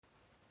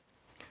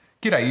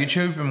G'day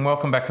YouTube and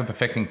welcome back to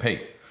Perfecting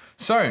Pete.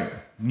 So,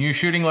 new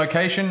shooting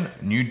location,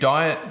 new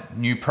diet,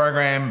 new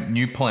program,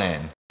 new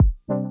plan.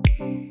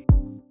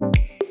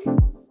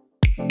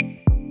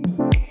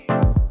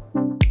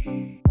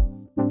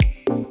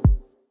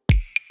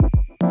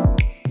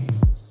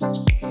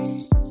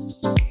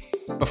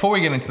 Before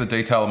we get into the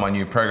detail of my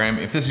new program,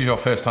 if this is your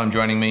first time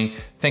joining me,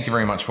 thank you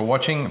very much for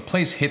watching.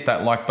 Please hit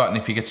that like button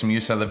if you get some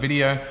use out of the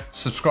video.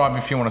 Subscribe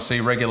if you want to see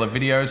regular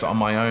videos on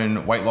my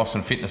own weight loss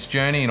and fitness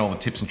journey and all the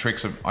tips and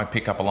tricks that I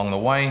pick up along the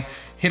way.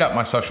 Hit up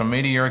my social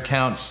media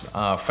accounts,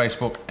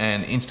 Facebook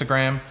and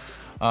Instagram,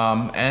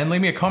 and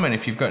leave me a comment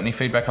if you've got any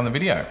feedback on the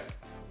video.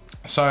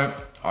 So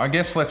I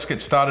guess let's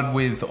get started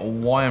with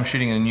why I'm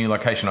shooting in a new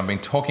location. I've been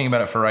talking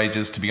about it for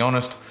ages, to be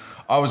honest.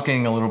 I was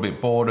getting a little bit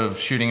bored of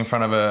shooting in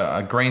front of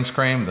a green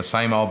screen with the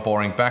same old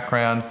boring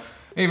background.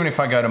 Even if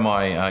I go to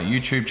my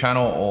YouTube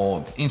channel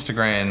or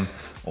Instagram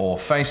or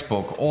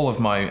Facebook, all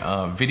of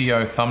my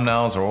video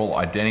thumbnails are all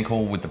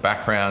identical with the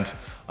background.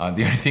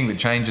 The only thing that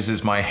changes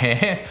is my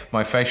hair,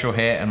 my facial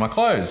hair, and my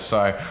clothes. So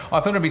I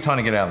thought it'd be time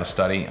to get out of the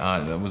study.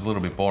 It was a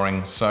little bit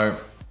boring. So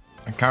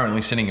I'm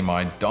currently sitting in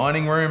my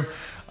dining room.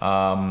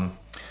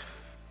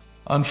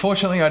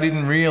 Unfortunately, I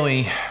didn't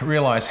really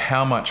realize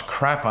how much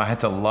crap I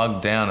had to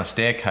lug down a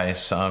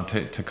staircase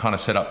to kind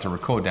of set up to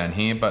record down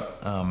here, but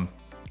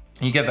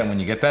you get that when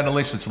you get that. At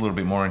least it's a little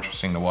bit more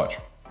interesting to watch.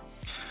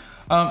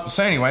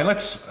 So anyway,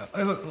 let's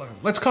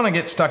kind of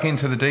get stuck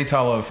into the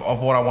detail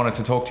of what I wanted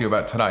to talk to you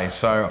about today.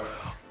 So,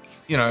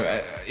 you know,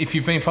 if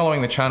you've been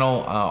following the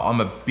channel, I'm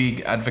a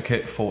big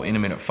advocate for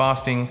intermittent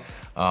fasting.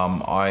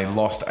 I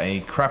lost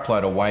a crap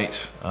load of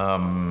weight.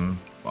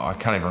 I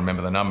can't even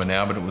remember the number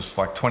now, but it was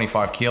like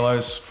 25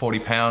 kilos, 40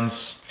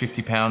 pounds,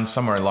 50 pounds,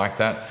 somewhere like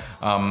that.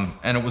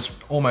 And it was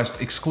almost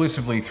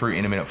exclusively through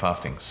intermittent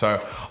fasting.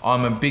 So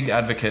I'm a big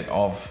advocate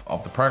of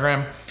the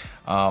program.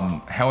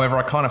 However,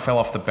 I kind of fell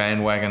off the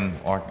bandwagon,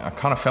 or I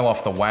kind of fell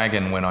off the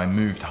wagon when I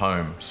moved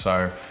home.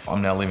 So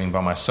I'm now living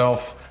by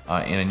myself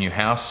in a new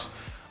house.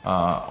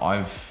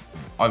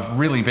 I've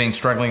really been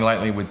struggling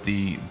lately with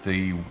the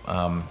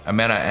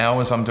amount of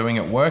hours I'm doing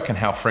at work and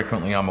how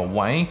frequently I'm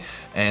away,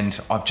 and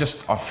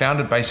I've found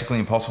it basically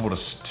impossible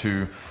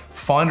to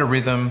find a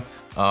rhythm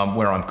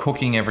where I'm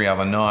cooking every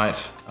other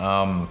night,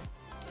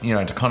 you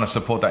know, to kind of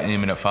support that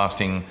intermittent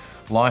fasting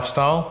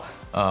lifestyle,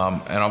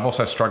 and I've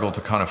also struggled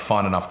to kind of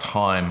find enough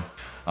time.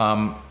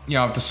 You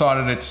know, I've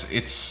decided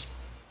it's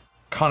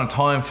kind of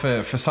time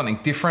for something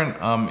different.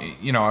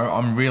 You know,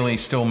 I'm really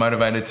still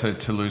motivated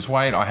to lose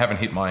weight. I haven't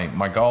hit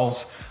my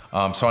goals,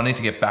 so I need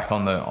to get back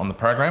on the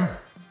program.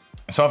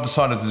 So I've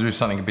decided to do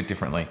something a bit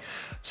differently.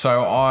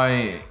 So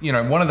you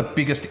know, one of the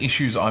biggest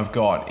issues I've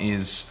got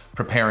is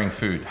preparing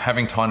food,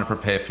 having time to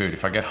prepare food.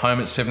 If I get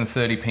home at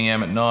 7:30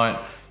 p.m. at night,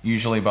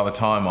 usually by the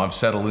time I've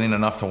settled in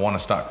enough to want to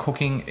start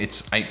cooking,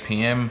 it's 8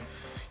 p.m.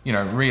 You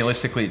know,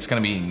 realistically, it's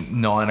going to be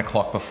 9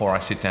 o'clock before I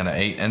sit down to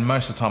eat, and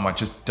most of the time I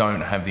just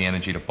don't have the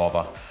energy to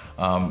bother.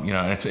 You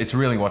know, it's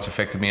really what's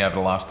affected me over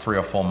the last 3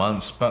 or 4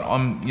 months. But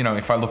you know,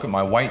 if I look at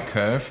my weight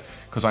curve,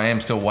 because I am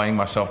still weighing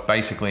myself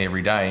basically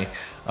every day,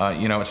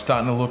 you know, it's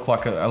starting to look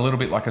like a little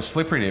bit like a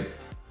slippery dip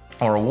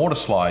or a water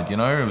slide. You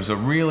know, it was a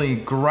really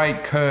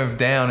great curve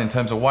down in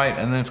terms of weight,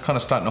 and then it's kind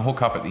of starting to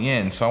hook up at the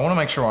end. So I want to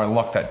make sure I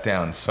lock that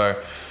down.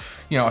 So,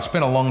 you know, I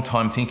spent a long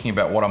time thinking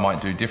about what I might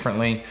do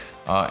differently.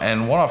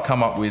 And what I've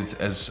come up with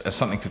as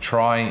something to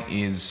try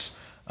is,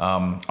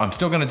 I'm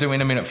still going to do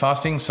intermittent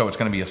fasting. So it's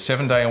going to be a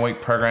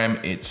 7-day-a-week program.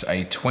 It's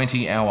a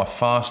 20-hour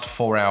fast,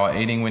 4-hour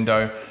eating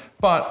window,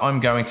 but I'm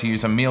going to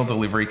use a meal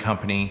delivery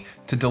company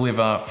to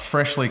deliver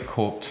freshly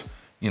cooked,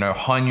 you know,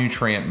 high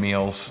nutrient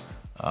meals.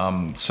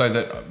 So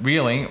that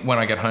really, when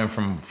I get home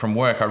from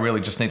work, I really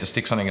just need to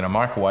stick something in a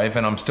microwave,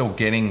 and I'm still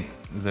getting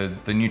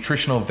the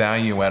nutritional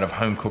value out of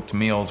home cooked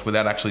meals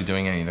without actually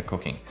doing any of the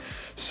cooking.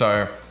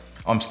 So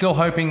I'm still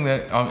hoping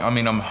that,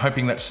 I'm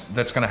hoping that's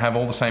going to have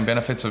all the same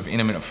benefits of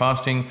intermittent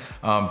fasting,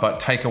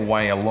 but take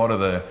away a lot of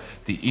the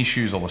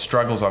issues or the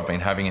struggles I've been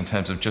having in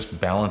terms of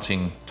just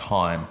balancing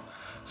time.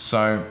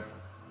 So,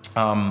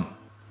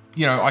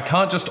 you know, I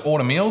can't just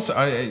order meals.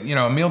 You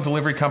know, a meal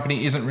delivery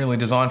company isn't really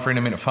designed for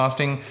intermittent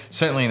fasting.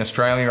 Certainly in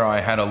Australia,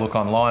 I had a look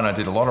online. I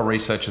did a lot of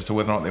research as to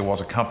whether or not there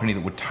was a company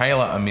that would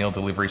tailor a meal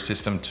delivery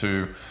system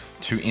to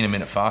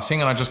intermittent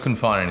fasting, and I just couldn't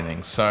find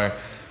anything. So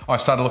I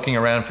started looking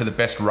around for the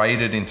best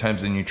rated in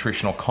terms of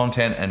nutritional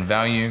content and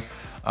value,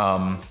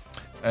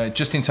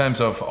 just in terms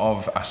of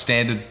a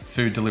standard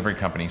food delivery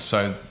company.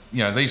 So,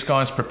 you know, these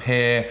guys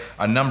prepare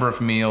a number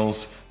of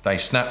meals, they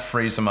snap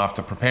freeze them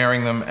after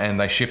preparing them, and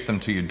they ship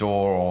them to your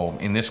door, or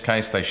in this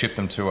case, they ship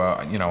them to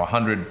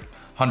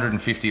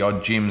 150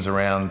 odd gyms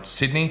around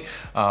Sydney.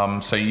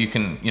 So you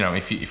can, you know,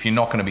 if you're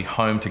not going to be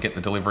home to get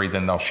the delivery,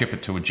 then they'll ship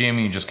it to a gym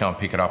and you just go and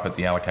pick it up at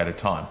the allocated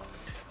time.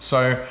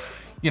 So,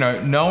 you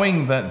know,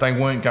 knowing that they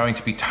weren't going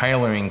to be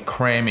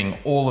cramming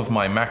all of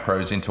my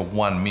macros into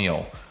one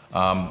meal,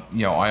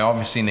 you know, I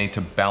obviously need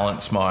to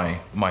balance my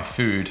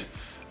food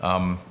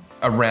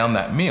around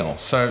that meal.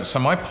 So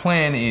my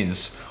plan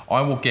is I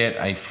will get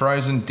a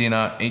frozen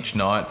dinner each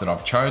night that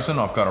I've chosen.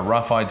 I've got a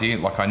rough idea,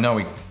 like I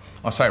know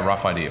I'll say a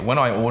rough idea. When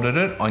I ordered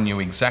it, I knew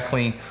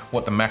exactly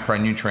what the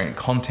macronutrient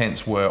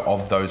contents were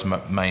of those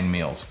main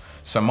meals.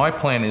 So my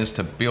plan is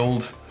to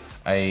build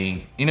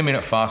a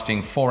intermittent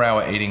fasting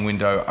 4-hour eating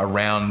window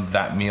around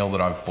that meal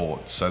that I've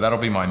bought. So that'll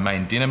be my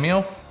main dinner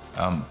meal.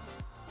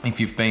 If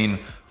you've been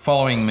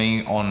following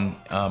me on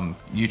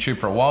YouTube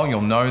for a while,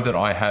 you'll know that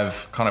I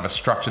have kind of a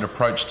structured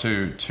approach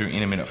to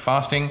intermittent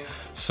fasting.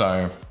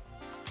 So,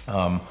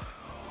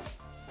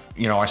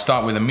 you know, I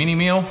start with a mini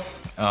meal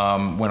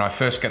when I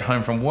first get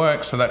home from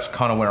work. So that's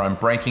kind of where I'm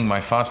breaking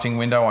my fasting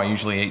window. I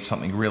usually eat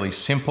something really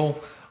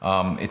simple.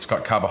 It's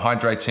got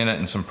carbohydrates in it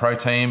and some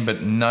protein,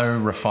 but no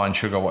refined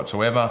sugar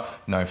whatsoever,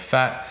 no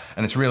fat.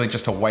 And it's really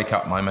just to wake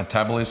up my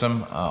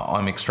metabolism.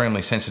 I'm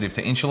extremely sensitive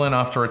to insulin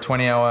after a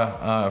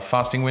 20-hour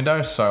fasting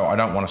window, so I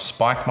don't want to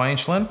spike my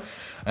insulin.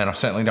 And I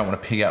certainly don't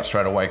want to pig out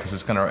straight away because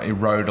it's going to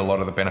erode a lot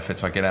of the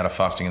benefits I get out of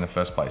fasting in the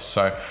first place.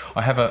 So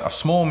I have a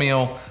small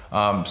meal,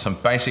 some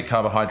basic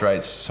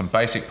carbohydrates, some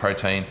basic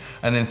protein,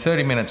 and then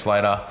 30 minutes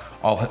later,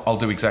 I'll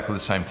do exactly the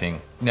same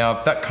thing.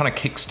 Now that kind of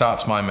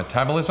kick-starts my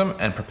metabolism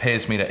and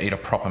prepares me to eat a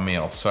proper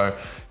meal. So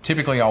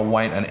typically I'll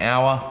wait an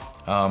hour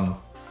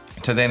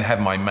to then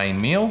have my main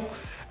meal,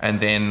 and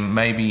then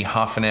maybe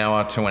half an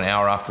hour to an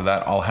hour after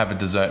that, I'll have a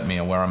dessert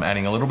meal where I'm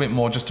adding a little bit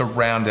more just to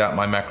round out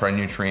my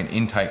macronutrient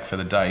intake for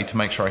the day to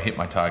make sure I hit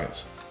my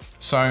targets.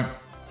 So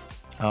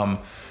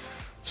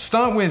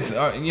start with,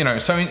 you know,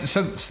 so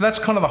that's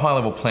kind of the high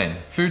level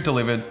plan. Food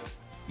delivered,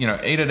 you know,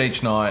 eat it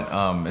each night.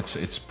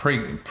 It's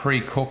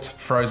pre-cooked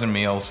frozen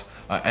meals.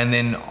 And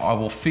then I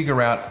will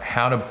figure out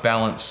how to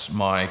balance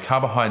my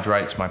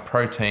carbohydrates, my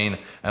protein,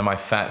 and my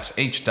fats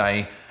each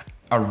day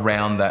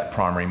around that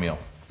primary meal.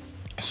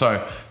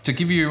 So to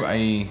give you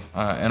an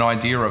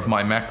idea of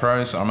my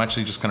macros, I'm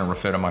actually just going to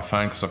refer to my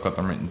phone because I've got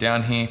them written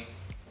down here.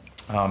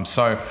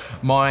 So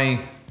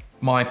my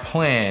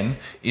plan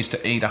is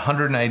to eat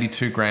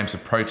 182 grams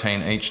of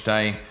protein each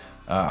day,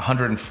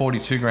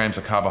 142 grams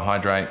of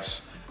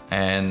carbohydrates,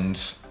 and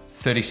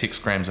 36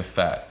 grams of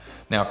fat.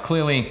 Now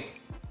clearly,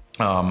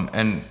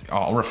 and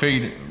I'll refer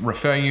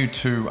you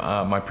to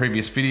my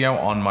previous video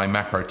on my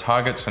macro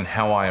targets and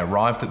how I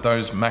arrived at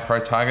those macro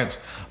targets.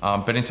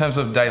 But in terms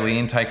of daily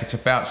intake, it's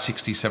about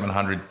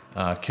 6,700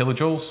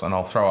 kilojoules, and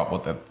I'll throw up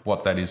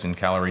what that is in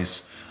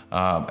calories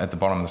at the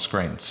bottom of the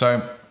screen.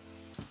 So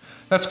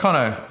that's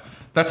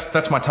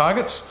that's my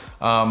targets.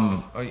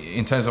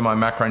 In terms of my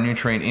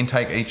macronutrient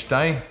intake each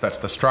day, that's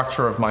the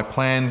structure of my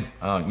plan.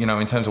 You know,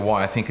 in terms of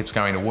why I think it's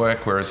going to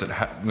work, whereas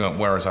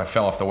I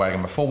fell off the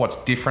wagon before. What's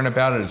different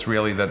about it is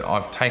really that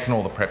I've taken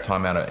all the prep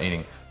time out of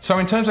eating. So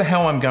in terms of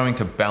how I'm going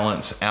to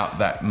balance out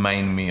that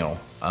main meal,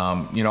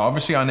 you know,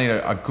 obviously I need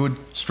a good,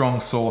 strong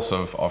source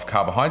of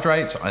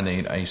carbohydrates. I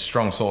need a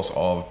strong source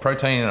of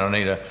protein, and I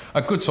need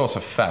a good source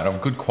of fat,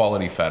 of good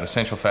quality fat,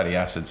 essential fatty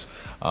acids.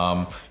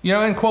 You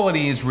know, and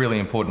quality is really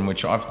important,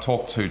 which I've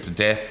talked to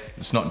death.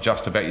 It's not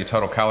just about your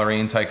total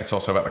calorie intake, it's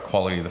also about the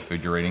quality of the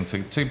food you're eating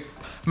to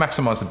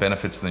maximize the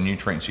benefits of the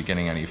nutrients you're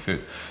getting out of your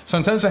food. So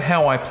in terms of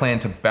how I plan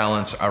to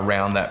balance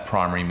around that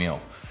primary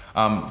meal,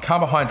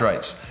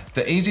 carbohydrates,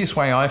 the easiest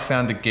way I've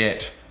found to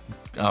get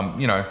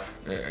you know,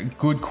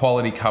 good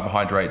quality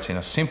carbohydrates in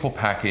a simple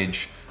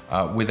package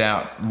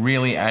without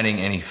really adding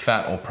any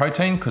fat or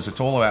protein, because it's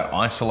all about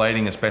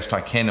isolating as best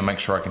I can to make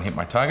sure I can hit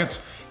my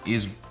targets,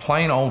 is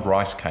plain old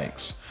rice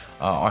cakes.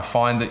 I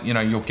find that, you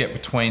know, you'll get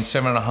between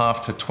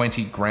 7.5 to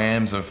 20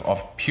 grams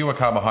of pure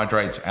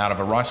carbohydrates out of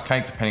a rice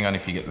cake, depending on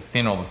if you get the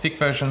thin or the thick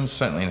versions.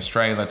 Certainly in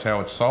Australia, that's how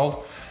it's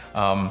sold.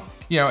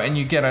 You know, and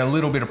you get a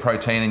little bit of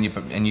protein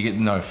and you get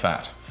no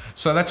fat.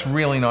 So that's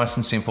really nice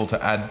and simple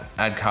to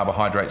add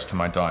carbohydrates to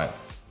my diet.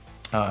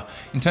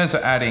 In terms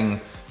of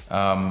adding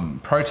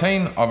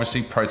protein,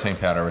 obviously protein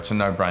powder, it's a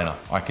no-brainer.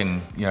 I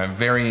can, you know,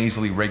 very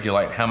easily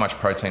regulate how much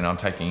protein I'm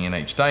taking in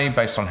each day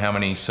based on how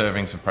many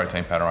servings of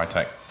protein powder I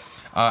take.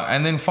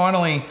 And then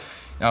finally,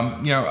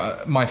 you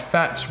know, my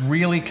fat's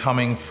really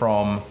coming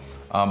from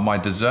my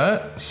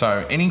dessert.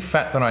 So any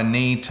fat that I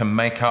need to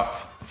make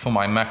up for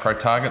my macro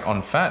target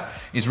on fat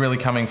is really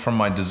coming from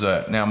my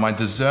dessert. Now my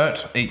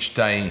dessert each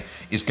day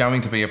is going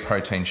to be a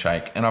protein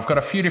shake, and I've got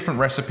a few different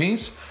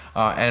recipes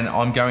and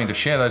I'm going to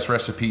share those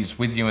recipes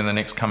with you in the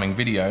next coming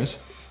videos.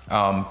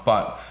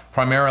 But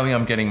primarily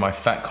I'm getting my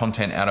fat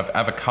content out of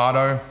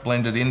avocado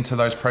blended into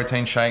those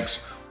protein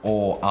shakes,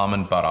 or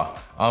almond butter.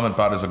 Almond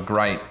butter is a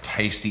great,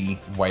 tasty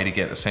way to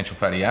get essential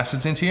fatty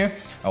acids into you,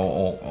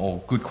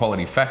 or good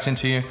quality fats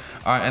into you.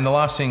 And the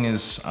last thing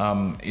is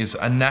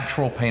a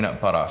natural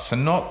peanut butter. So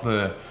not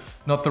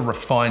the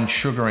refined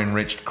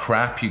sugar-enriched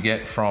crap you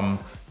get from,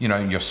 you know,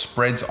 your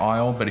spreads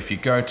aisle, but if you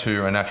go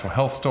to a natural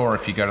health store,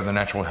 if you go to the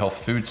natural health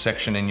food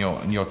section in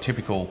your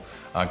typical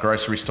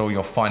grocery store,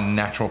 you'll find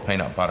natural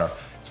peanut butter.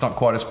 It's not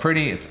quite as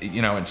pretty.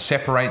 It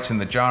separates in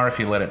the jar if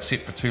you let it sit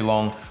for too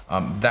long.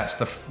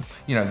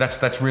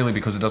 That's really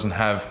because it doesn't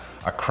have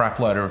a crap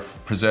load of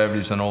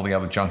preservatives and all the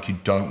other junk you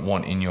don't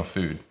want in your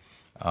food.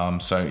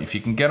 So if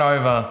you can get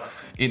over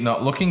it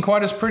not looking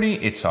quite as pretty,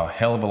 it's a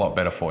hell of a lot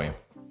better for you.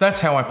 that's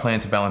how I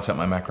plan to balance out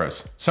my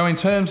macros. So in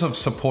terms of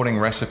supporting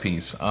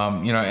recipes,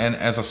 and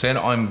as I said,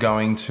 I'm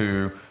going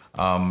to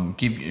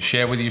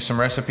share with you some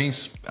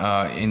recipes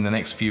in the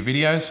next few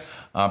videos.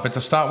 But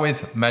to start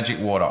with, magic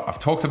water. I've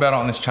talked about it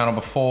on this channel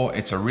before.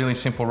 It's a really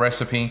simple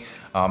recipe.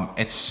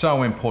 It's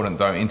so important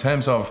though, in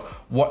terms of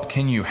what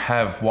can you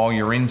have while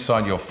you're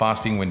inside your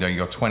fasting window,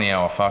 your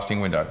 20-hour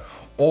fasting window.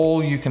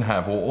 All you can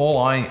have, or all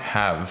I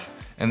have,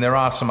 and there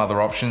are some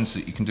other options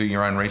that you can do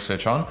your own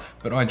research on,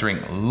 but I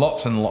drink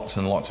lots and lots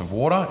and lots of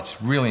water.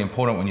 It's really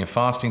important when you're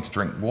fasting to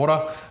drink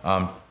water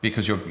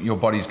because your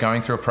body's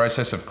going through a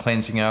process of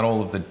cleansing out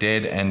all of the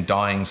dead and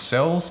dying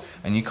cells,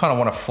 and you kind of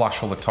want to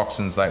flush all the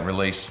toxins they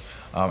release.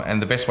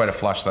 And the best way to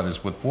flush that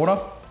is with water.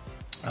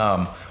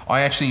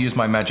 I actually use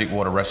my magic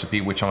water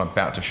recipe, which I'm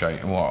about to show you,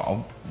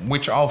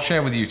 which I'll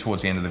share with you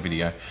towards the end of the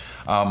video.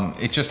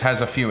 It just has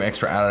a few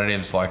extra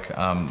additives like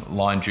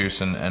lime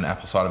juice and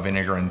apple cider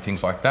vinegar and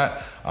things like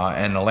that,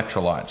 and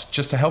electrolytes,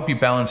 just to help you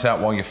balance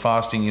out while you're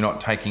fasting. You're not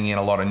taking in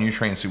a lot of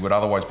nutrients you would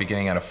otherwise be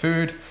getting out of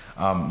food.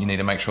 You need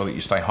to make sure that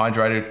you stay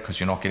hydrated because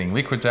you're not getting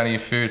liquids out of your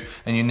food,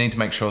 and you need to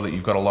make sure that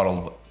you've got a lot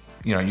of,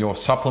 you're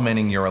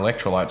supplementing your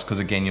electrolytes because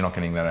again, you're not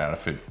getting that out of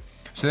food.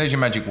 So there's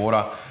your magic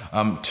water.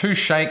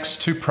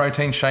 Two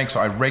protein shakes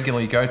I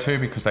regularly go to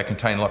because they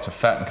contain lots of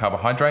fat and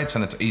carbohydrates,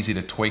 and it's easy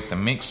to tweak the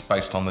mix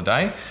based on the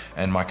day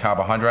and my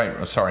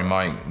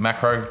my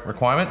macro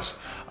requirements.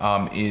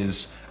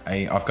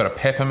 I've got a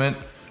peppermint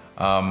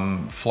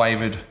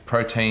flavored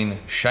protein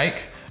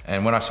shake.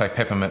 And when I say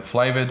peppermint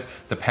flavored,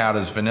 the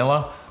powder's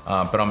vanilla,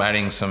 but I'm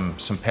adding some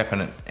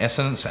peppermint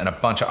essence and a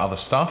bunch of other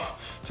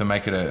stuff to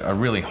make it a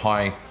really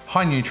high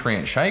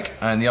nutrient shake.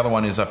 And the other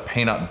one is a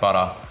peanut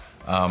butter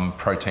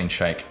protein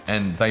shake,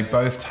 and they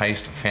both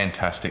taste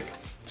fantastic.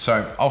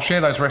 So I'll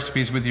share those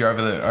recipes with you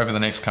over the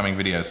next coming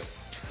videos.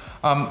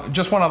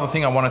 Just one other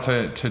thing I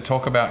wanted to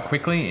talk about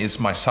quickly is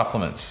my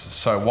supplements.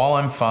 So while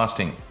I'm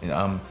fasting,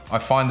 I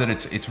find that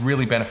it's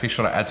really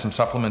beneficial to add some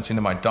supplements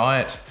into my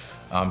diet.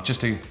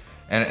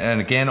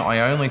 And again,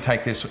 I only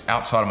take this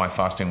outside of my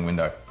fasting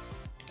window.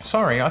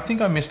 Sorry, I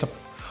think I missed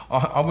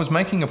I was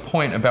making a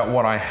point about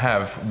what I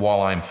have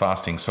while I'm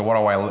fasting. So what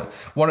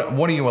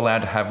are you allowed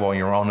to have while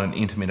you're on an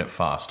intermittent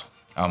fast?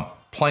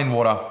 Plain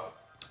water.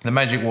 The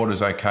magic water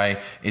is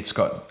okay. It's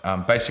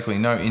got basically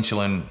no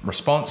insulin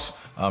response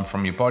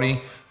from your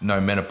body, no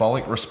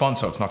metabolic response,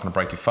 so it's not going to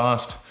break your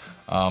fast.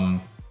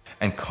 And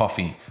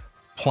coffee,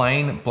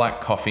 plain black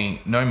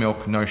coffee, no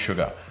milk, no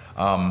sugar.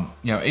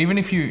 Even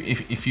if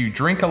you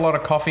drink a lot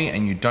of coffee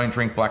and you don't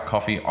drink black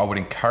coffee, I would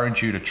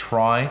encourage you to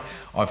try.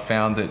 I've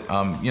found that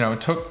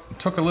it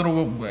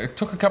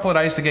took a couple of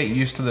days to get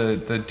used to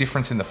the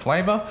difference in the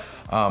flavor,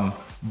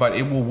 but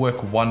it will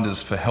work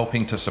wonders for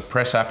helping to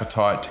suppress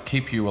appetite, to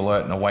keep you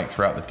alert and awake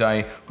throughout the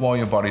day while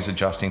your body's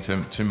adjusting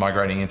to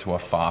migrating into a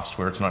fast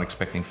where it's not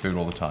expecting food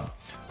all the time.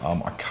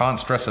 I can't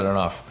stress it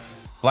enough.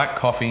 Black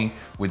coffee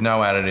with no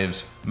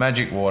additives,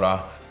 magic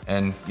water,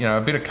 and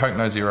a bit of Coke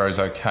No Zero is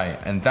okay,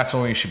 and that's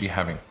all you should be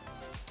having.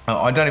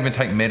 I don't even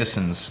take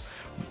medicines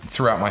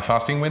throughout my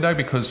fasting window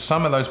because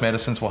some of those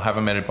medicines will have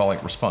a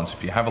metabolic response.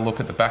 If you have a look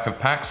at the back of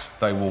packs,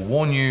 they will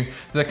warn you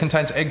that it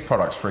contains egg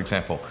products, for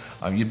example.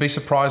 You'd be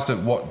surprised at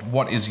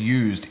what is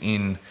used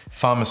in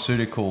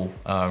pharmaceutical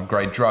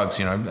grade drugs,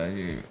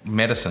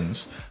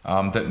 medicines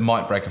that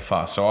might break a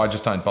fast. So I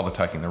just don't bother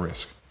taking the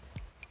risk.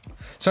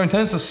 So in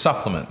terms of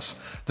supplements,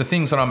 the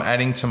things that I'm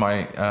adding to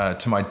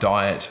my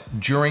diet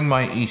during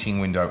my eating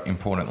window,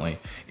 importantly,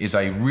 is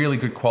a really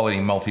good quality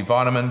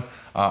multivitamin.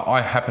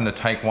 I happen to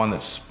take one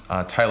that's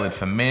tailored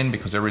for men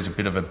because there is a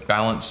bit of a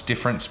balance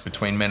difference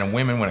between men and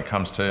women when it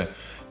comes to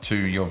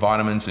your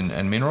vitamins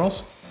and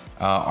minerals.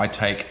 I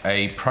take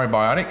a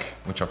probiotic,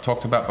 which I've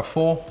talked about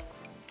before,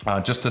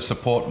 just to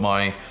support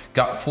my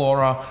gut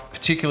flora,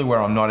 particularly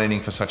where I'm not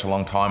eating for such a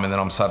long time and then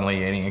I'm suddenly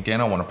eating again.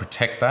 I want to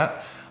protect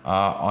that.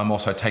 I'm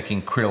also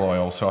taking krill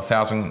oil, so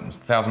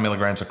 1,000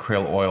 milligrams of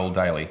krill oil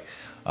daily.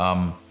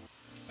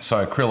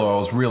 So krill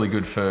oil is really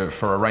good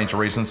for a range of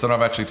reasons that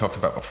I've actually talked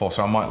about before,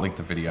 so I might link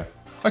the video.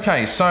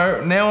 Okay,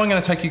 so now I'm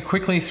going to take you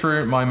quickly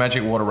through my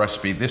magic water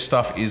recipe. This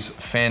stuff is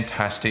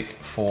fantastic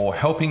for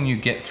helping you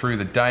get through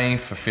the day,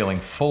 for feeling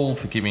full,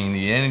 for giving you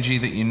the energy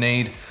that you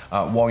need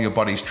while your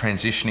body's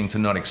transitioning to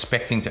not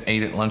expecting to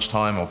eat at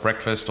lunchtime or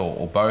breakfast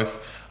or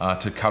both,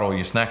 to cut all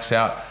your snacks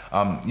out.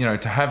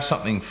 To have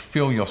something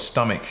fill your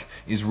stomach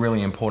is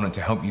really important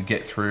to help you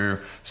get through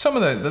some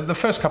of the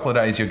first couple of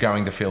days you're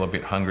going to feel a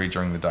bit hungry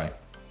during the day.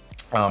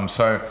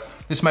 So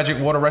this magic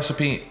water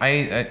recipe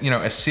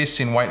assists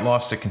in weight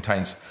loss. It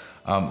contains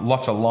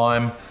lots of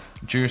lime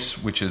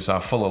juice, which is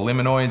full of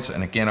liminoids,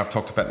 and again, I've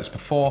talked about this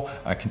before.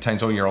 It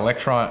contains all your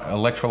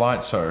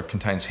electrolytes, so it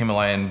contains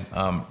Himalayan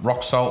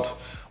rock salt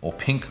or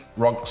pink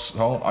rock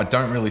salt. I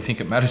don't really think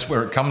it matters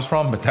where it comes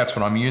from, but that's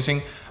what I'm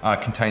using.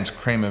 Contains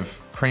cream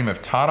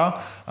of tartar,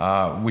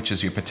 which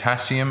is your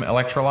potassium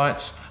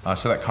electrolytes.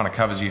 So that kind of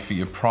covers you for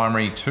your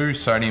primary two,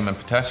 sodium and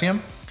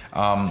potassium.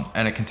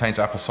 And it contains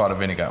apple cider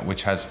vinegar,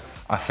 which has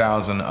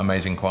 1,000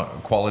 amazing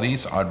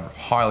qualities. I'd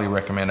highly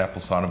recommend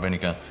apple cider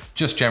vinegar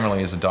just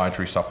generally as a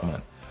dietary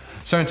supplement.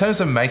 So in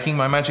terms of making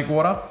my magic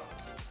water,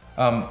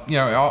 you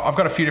know, I've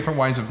got a few different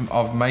ways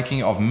of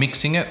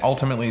mixing it.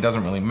 Ultimately, it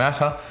doesn't really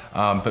matter,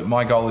 but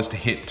my goal is to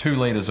hit 2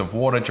 liters of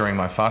water during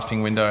my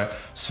fasting window.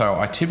 So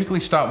I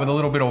typically start with a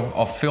little bit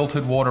of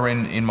filtered water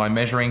in my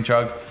measuring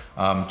jug,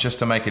 just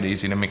to make it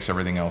easy to mix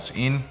everything else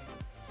in.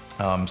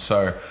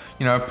 So,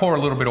 you know, pour a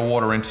little bit of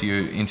water into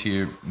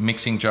your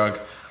mixing jug.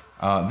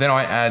 Then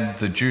I add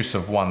the juice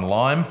of 1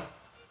 lime.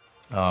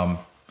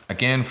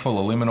 Again, full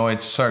of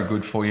limonoids, so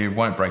good for you,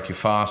 won't break your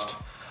fast.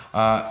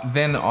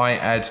 Then I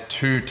add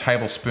 2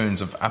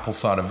 tablespoons of apple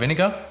cider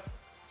vinegar.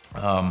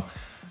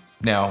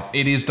 Now,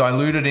 it is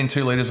diluted in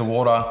 2 liters of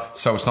water,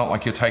 so it's not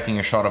like you're taking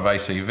a shot of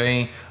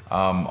ACV.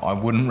 I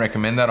wouldn't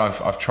recommend that.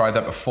 I've tried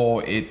that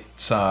before.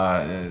 It's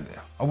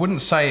I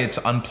wouldn't say it's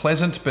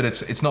unpleasant, but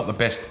it's not the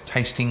best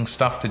tasting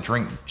stuff to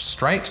drink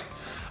straight.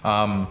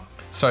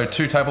 So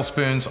 2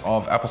 tablespoons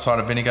of apple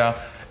cider vinegar,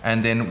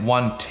 and then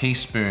 1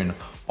 teaspoon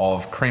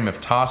of cream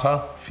of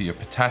tartar for your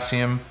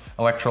potassium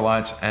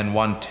electrolytes, and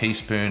 1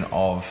 teaspoon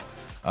of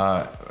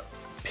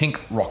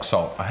pink rock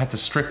salt. I had to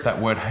strip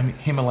that word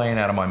Himalayan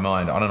out of my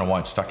mind. I don't know why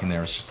it's stuck in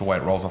there. It's just the way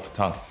it rolls off the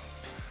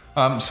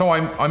tongue. So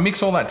I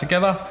mix all that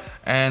together,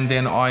 and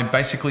then I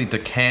basically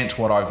decant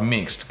what I've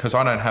mixed, because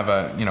I don't have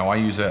I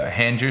use a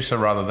hand juicer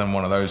rather than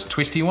one of those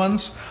twisty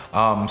ones.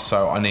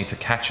 So I need to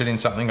catch it in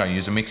something. I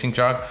use a mixing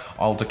jug.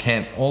 I'll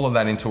decant all of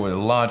that into a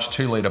large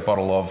 2-liter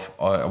bottle of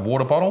a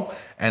water bottle,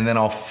 and then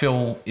I'll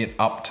fill it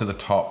up to the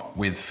top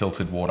with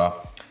filtered water.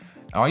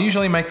 I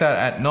usually make that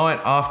at night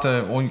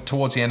after or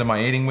towards the end of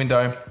my eating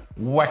window,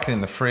 whack it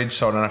in the fridge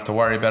so I don't have to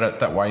worry about it.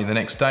 That way the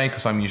next day,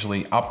 because I'm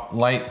usually up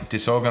late,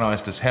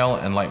 disorganized as hell,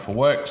 and late for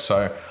work,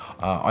 so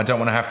I don't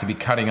want to have to be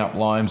cutting up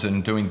limes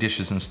and doing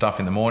dishes and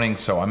stuff in the morning.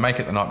 So I make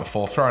it the night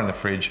before, throw it in the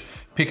fridge,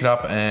 pick it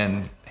up,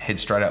 and head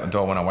straight out the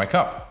door when I wake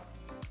up.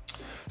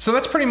 So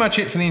that's pretty much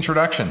it for the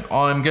introduction.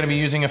 I'm going to be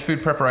using a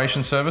food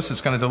preparation service that's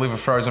going to deliver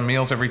frozen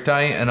meals every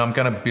day, and I'm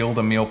going to build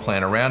a meal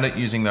plan around it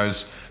using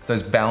those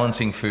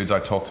balancing foods I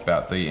talked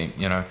about. The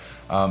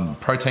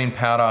protein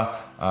powder,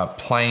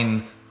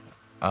 plain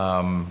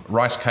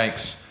rice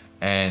cakes,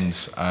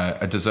 and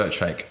a dessert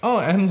shake. Oh,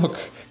 and look,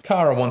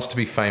 Cara wants to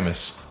be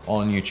famous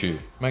on YouTube.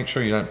 Make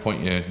sure you don't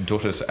point your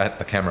daughters at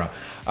the camera.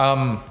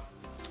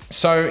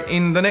 So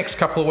in the next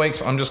couple of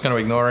weeks, I'm just going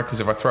to ignore her, because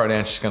if I throw her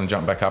down, she's going to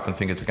jump back up and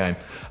think it's a game.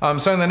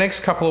 So in the next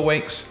couple of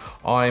weeks,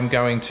 I'm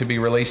going to be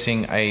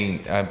releasing 2 more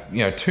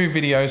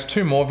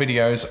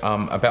videos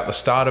about the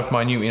start of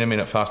my new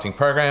intermittent fasting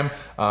program.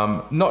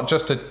 Not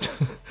just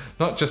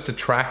to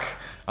track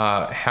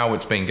how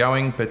it's been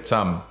going, but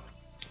to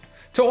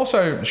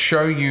also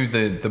show you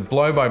the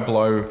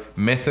blow-by-blow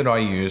method I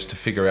use to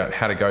figure out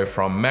how to go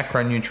from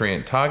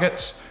macronutrient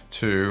targets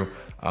to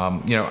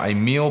a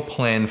meal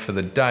plan for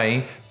the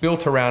day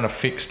built around a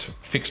fixed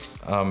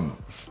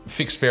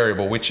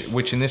variable,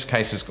 which in this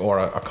case is, or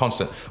a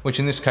constant, which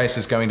in this case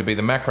is going to be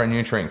the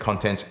macronutrient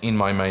contents in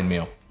my main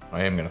meal.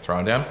 I am going to throw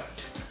it down.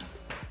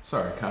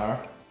 Sorry,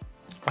 Cara.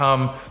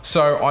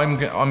 So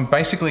I'm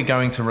basically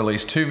going to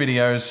release 2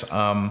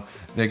 videos.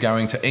 They're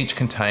going to each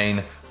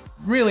contain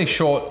really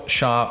short,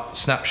 sharp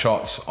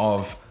snapshots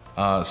of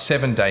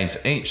 7 days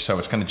each. So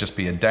it's going to just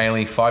be a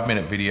daily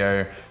 5-minute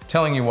video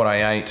telling you what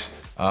I ate,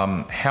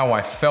 how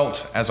I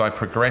felt as I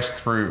progressed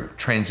through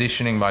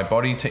transitioning my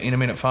body to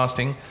intermittent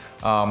fasting,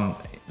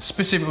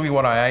 specifically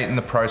what I ate and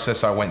the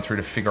process I went through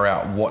to figure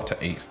out what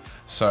to eat.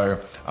 So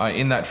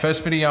in that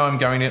first video, I'm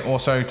going to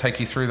also take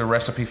you through the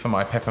recipe for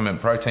my peppermint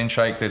protein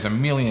shake. There's a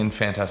million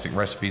fantastic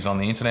recipes on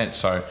the internet,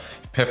 so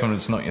if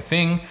peppermint's not your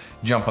thing,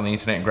 jump on the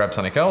internet and grab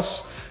something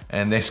else.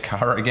 And there's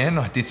Cara again.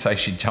 I did say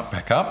she'd jump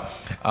back up.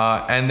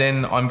 And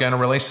then I'm going to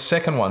release the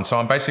second one. So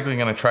I'm basically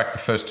going to track the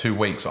first 2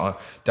 weeks on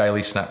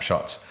daily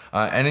snapshots.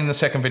 And in the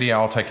second video,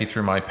 I'll take you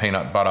through my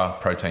peanut butter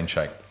protein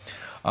shake.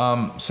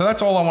 So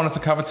that's all I wanted to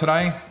cover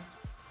today.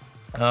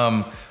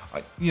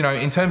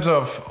 In terms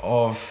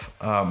of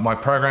my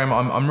program,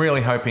 I'm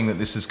really hoping that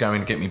this is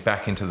going to get me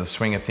back into the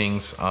swing of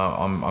things.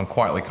 I'm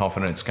quietly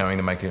confident it's going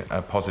to make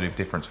a positive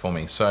difference for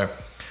me. So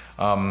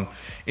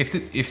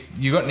if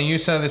you got any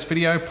use out of this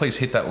video, please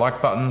hit that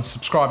like button.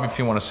 Subscribe if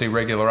you want to see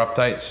regular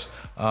updates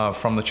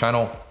from the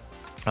channel.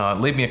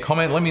 Leave me a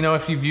comment. Let me know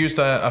if you've used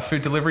a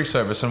food delivery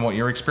service and what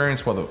your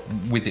experience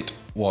with it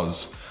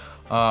was.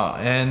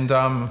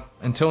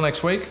 Until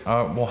next week,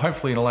 well,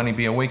 hopefully it'll only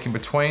be a week in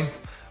between.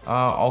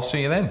 I'll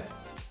see you then.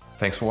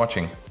 Thanks for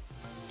watching.